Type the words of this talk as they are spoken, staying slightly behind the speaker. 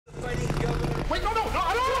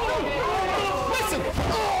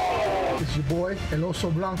Your boy, El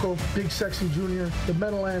Oso Blanco, Big Sexy Jr., the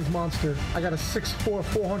Meadowlands Monster. I got a 6'4",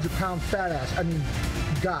 400-pound fat ass. I mean,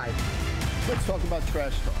 guy. Let's talk about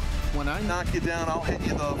trash talk. When I knock you down, I'll hit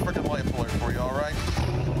you the frickin' life alert for you, all right?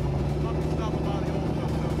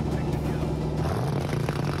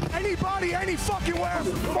 Anybody, any fucking where,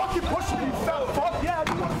 fucking push me, you fat fuck. Yeah,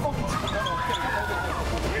 you want fucking.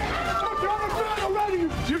 Already,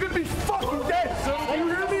 you're gonna be fucking dead. Are you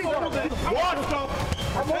hear me? What?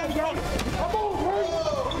 I'm over.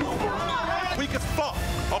 Weak as fuck.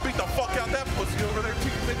 I'll beat the fuck out that pussy over there too. You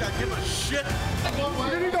think I give a shit?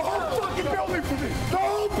 You need the whole fucking building for me. The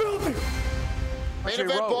whole building. Main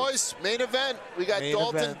event, boys. Main event. We got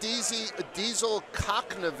Dalton Diesel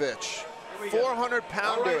Cocnavitch.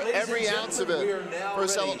 400-pounder, every ounce of it.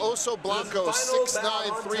 Versus El Oso Blanco, 6'9",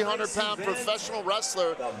 300-pound professional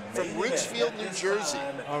wrestler from Ridgefield, New Jersey.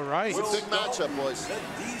 All right. It's a big matchup, boys.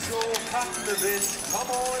 Diesel Cocnavitch, come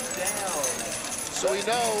on down. So we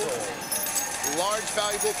know large,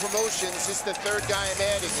 valuable promotions. This is the third guy I'm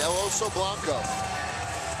adding, El Oso Blanco.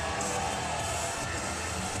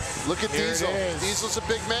 Look at Diesel. Diesel's a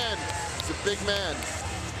big man. He's a big man.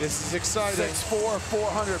 This is exciting. 6'4",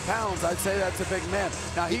 400 pounds. I'd say that's a big man.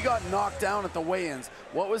 Now, he got knocked down at the weigh-ins.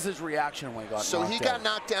 What was his reaction when he got knocked down? So he got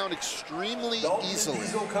knocked down extremely easily.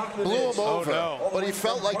 Blew him over. But he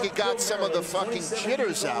felt like he got some of the fucking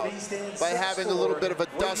jitters out by having a little bit of a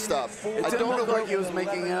dust-up. It didn't look like he was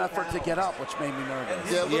making an effort to get up, which made me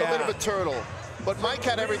nervous. Yeah, a little bit of a turtle. But Mike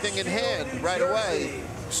had everything in hand right away.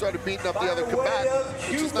 Started beating up the other combatant,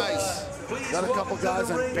 which is nice. Got a couple guys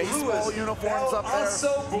in baseball uniforms up there.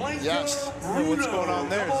 Yes. What's going on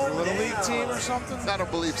there? Is it a Little League team or something? I don't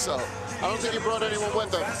believe so. I don't think he brought anyone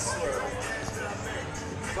with him.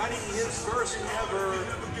 Fighting his first ever.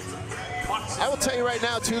 I will tell you right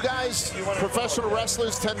now, too, guys, professional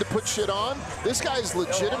wrestlers tend to put shit on. This guy is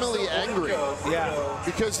legitimately angry. Yeah.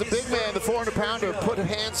 Because the big man, the 400-pounder, put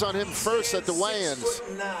hands on him first at the weigh-ins.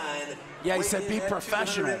 Yeah, he said be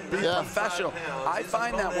professional, be professional. I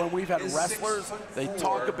find that when we've had wrestlers, they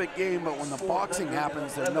talk a big game, but when the boxing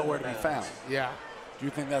happens, they're nowhere to be found. Yeah. Do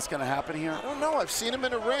you think that's going to happen here? I don't know. I've seen him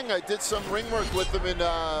in a ring. I did some ring work with him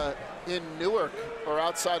in Newark, or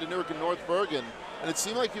outside of Newark in North Bergen. And it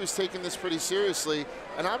seemed like he was taking this pretty seriously.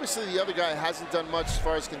 And obviously the other guy hasn't done much as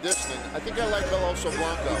far as conditioning. I think I like El Oso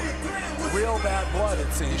Blanco. Real bad blood,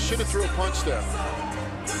 it seems. He should have threw a punch there.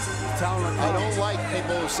 I don't like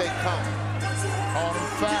people who say come. Oh,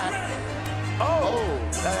 fat. Oh,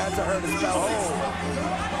 that had to hurt his belly. Oh.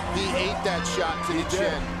 He ate that shot to the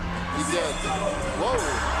chin. He did. Whoa.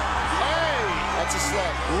 Hey! That's a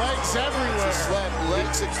slap. Legs everywhere. That's a slap.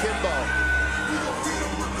 Legs akimbo.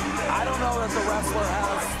 I don't know that the wrestler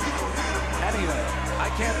has anything. I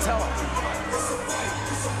can't tell him.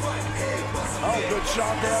 Oh, good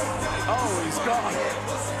shot there. Oh, he's gone.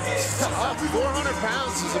 400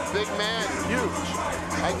 pounds is a big man. Huge.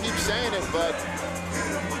 I keep saying it, but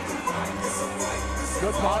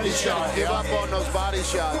good body shot. Give up on those body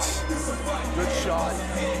shots. Good shot.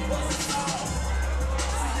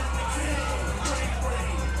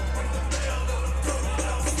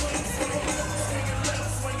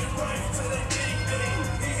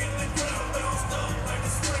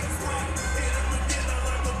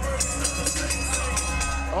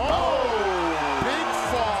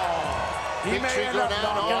 He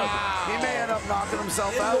may end up knocking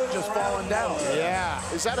himself out, just falling down. Yeah.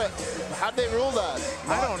 Is that how'd they rule that?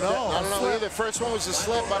 I don't know. I don't know either. First one was a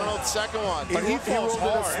slip. I don't know the second one. But he falls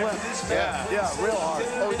hard. Yeah, real hard.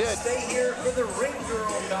 Oh, he did.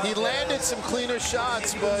 He landed some cleaner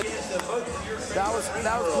shots, but that was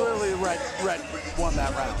clearly Red won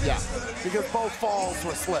that round. Yeah. Because both falls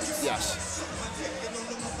were slips. Yes.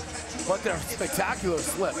 But they're spectacular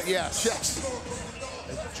slips. Yes. Yes.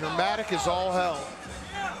 Dramatic as all hell.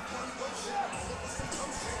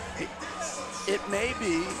 It may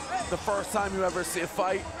be the first time you ever see a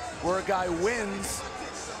fight where a guy wins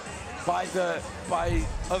by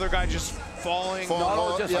other guy just falling. Not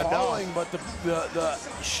only just falling, but the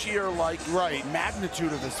sheer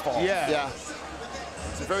magnitude of his fall. Yeah.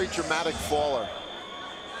 It's a very dramatic faller.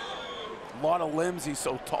 A lot of limbs. He's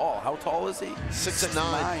so tall. How tall is he? 6'9".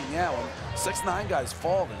 Yeah, when 6'9" guys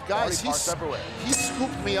fall. Guys, he's everywhere. He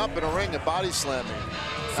scooped me up in a ring and body slammed me.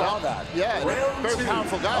 Saw that. Yeah, very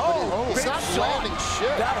powerful guy, but he's not landing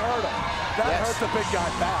shit. That hurt him. That hurt the big guy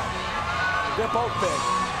bad. They're both big.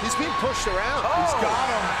 He's being pushed around. Oh. He's got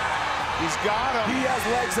him. He's got him. He has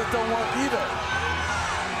legs that don't work either.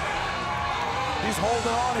 He's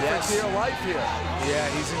holding on for dear life here. Yeah,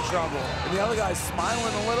 he's in trouble. And the other guy's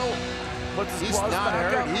smiling a little. Puts his He's gloves not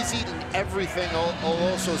back hurt. up. He's eating everything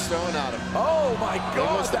Oso's throwing at him. Oh my There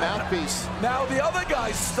God! goes the mouthpiece. Now the other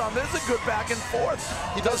guy's stunned. There's a good back and forth.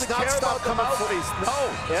 He does not care stop about the coming for- mouthpiece. No.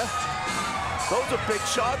 Yeah. Those are big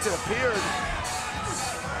shots. It appeared.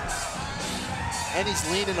 And he's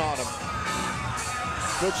leaning on him.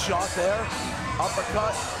 Good shot there.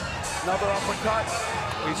 Uppercut. Another uppercut.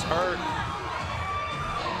 He's hurt.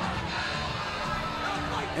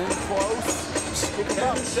 In close.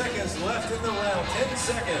 10 seconds left in the round. 10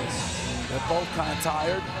 seconds. They're both kind of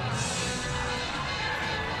tired.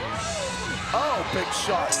 Oh, big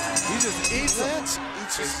shot. He just eats them.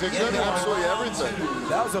 He's a good absolutely everything.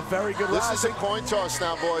 That was a very good round. This is a coin toss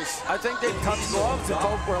now, boys. I think they touched gloves and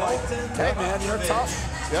both were like, hey man, you're tough.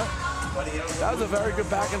 Yeah. That was a very good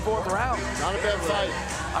back and forth round. Not a bad fight.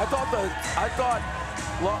 I thought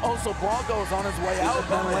Oso Blanco was on his way out and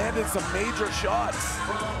then landed some major shots.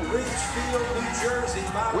 Ridgefield, New Jersey.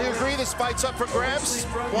 We agree this fight's up for grabs?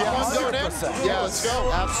 Yeah, One going in? 100%. Yeah, let's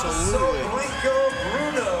go. Absolutely. Oso Blanco,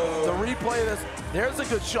 Bruno. The replay of this, there's a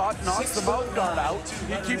good shot, knocks the mouth guard out.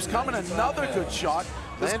 He keeps coming, another good shot.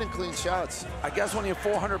 Landing clean shots. I guess when you're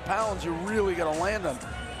 400 pounds, you're really gonna land them.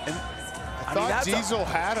 And I thought Diesel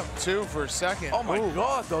had him too for a second. Oh my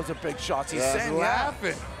God, those are big shots. He's saying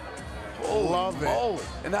laughing. Love it. Moly.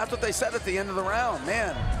 And that's what they said at the end of the round.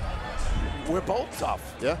 Man, we're both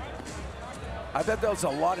tough. Yeah. I bet there was a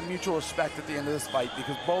lot of mutual respect at the end of this fight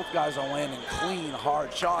because both guys are landing clean,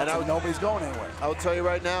 hard shots and nobody's going anywhere. I will tell you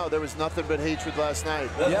right now, there was nothing but hatred last night.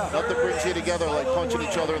 Yeah. Nothing brings you together like punching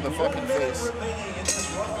each other in the fucking face.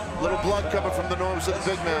 Little blood coming from the norms of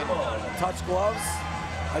the big man. Touch gloves.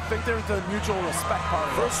 I think there's the mutual respect part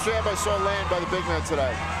of it. First jab I saw land by the big man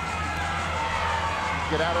today.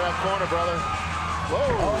 Get out of that corner, brother. Whoa.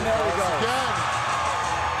 Oh, there we go. Again.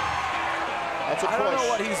 That's a push. I don't know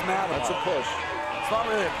what he's mad about. That's a push. It's not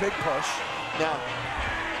really a big push. No.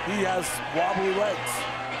 He has wobbly legs.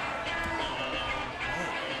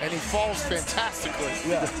 And he falls fantastically.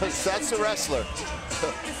 Yeah. That's a wrestler.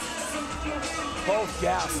 Both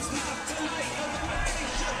gassed.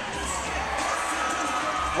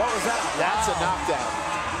 What was that? That's a knockdown.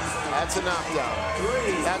 That's a knockdown.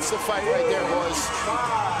 That's the fight right there, boys.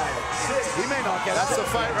 He may not get That's up. the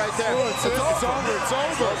fight right there. It's over. It's over. It's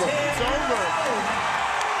over.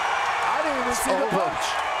 I didn't even see the punch.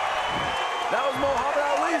 That was Muhammad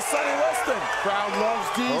Ali, Sonny Liston. Crowd loves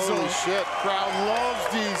Diesel. Holy shit. Crowd loves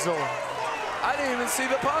Diesel. I didn't even see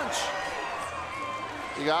the punch.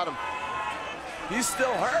 You got him. He's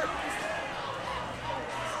still hurt.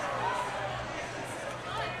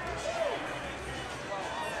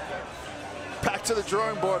 Back to the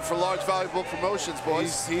drawing board for large valuable promotions,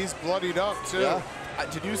 boys. He's bloodied up too. Yeah.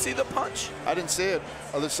 Did you see the punch? I didn't see it.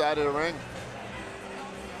 Other side of the ring.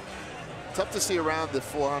 Tough to see around the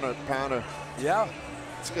 400-pounder. Yeah.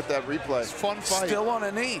 Let's get that replay. It's a fun fight. Still on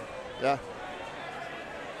a knee. Yeah.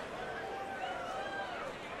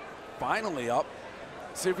 Finally up.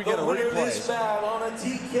 See if we get a The winner of this replay. bout on a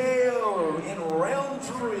TKO in round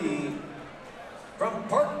 3 from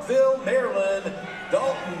Parkville, Maryland,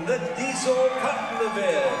 Dalton the Diesel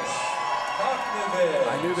Cocnavitch.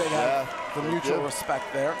 I knew they had the mutual did. respect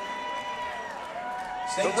there.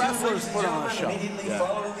 Stay tuned, wrestlers ladies and put on a gentlemen. show. Immediately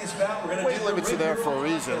following this bout, we're going to Weight limits are there for a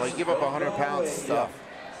reason. Like, give up 100 pounds and stuff.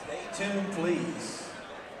 Stay tuned, please.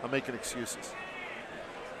 I'm making excuses.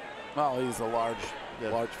 Well, he's a large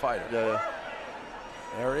fighter. Yeah.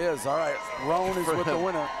 There he is. All right. Roan is with the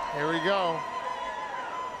winner. Here we go.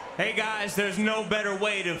 Hey guys, there's no better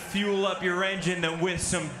way to fuel up your engine than with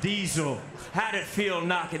some Diesel. How'd it feel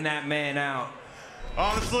knocking that man out?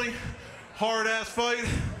 Honestly, hard-ass fight.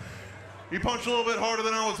 He punched a little bit harder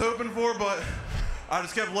than I was hoping for, but I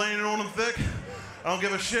just kept laying it on him thick. I don't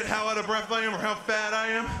give a shit how out of breath I am or how fat I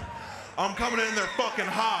am. I'm coming in there fucking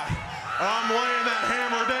hot. I'm laying that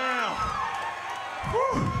hammer down.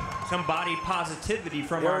 Whew. Some body positivity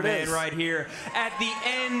from There our it man is. right here. At the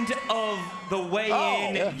end of the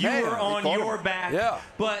weigh-in, you were on your back,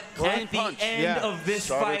 but Clean at the punch. end of this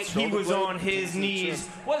fight, he was on his knees.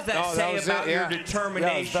 What does that say about your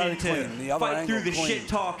determination to fight through the shit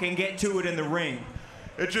talk and get to it in the ring?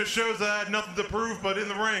 It just shows that I had nothing to prove but in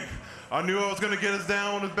the ring. I knew I was gonna get his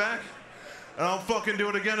down on his back, and I'll fucking do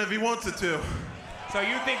it again if he wants it to. So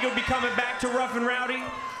you think you'll be coming back to Rough and Rowdy?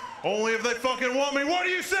 Only if they fucking want me. What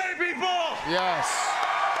do you say, people? Yes.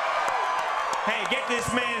 Hey, get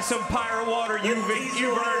this man some pirate water. You've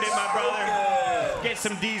earned it, my brother. Get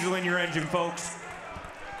some Diesel in your engine, folks.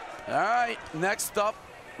 All right. Next up,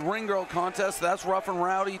 Ring Girl Contest. That's Rough and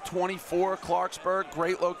Rowdy 24, Clarksburg.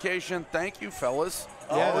 Great location. Thank you, fellas.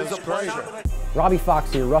 Yeah, Always a pleasure. Robbie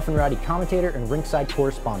Fox here, Rough and Rowdy commentator and ringside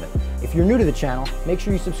correspondent. If you're new to the channel, make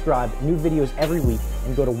sure you subscribe, new videos every week,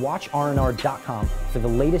 and go to watchrnr.com for the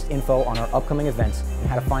latest info on our upcoming events and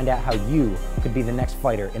how to find out how you could be the next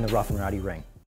fighter in the Rough and Rowdy ring.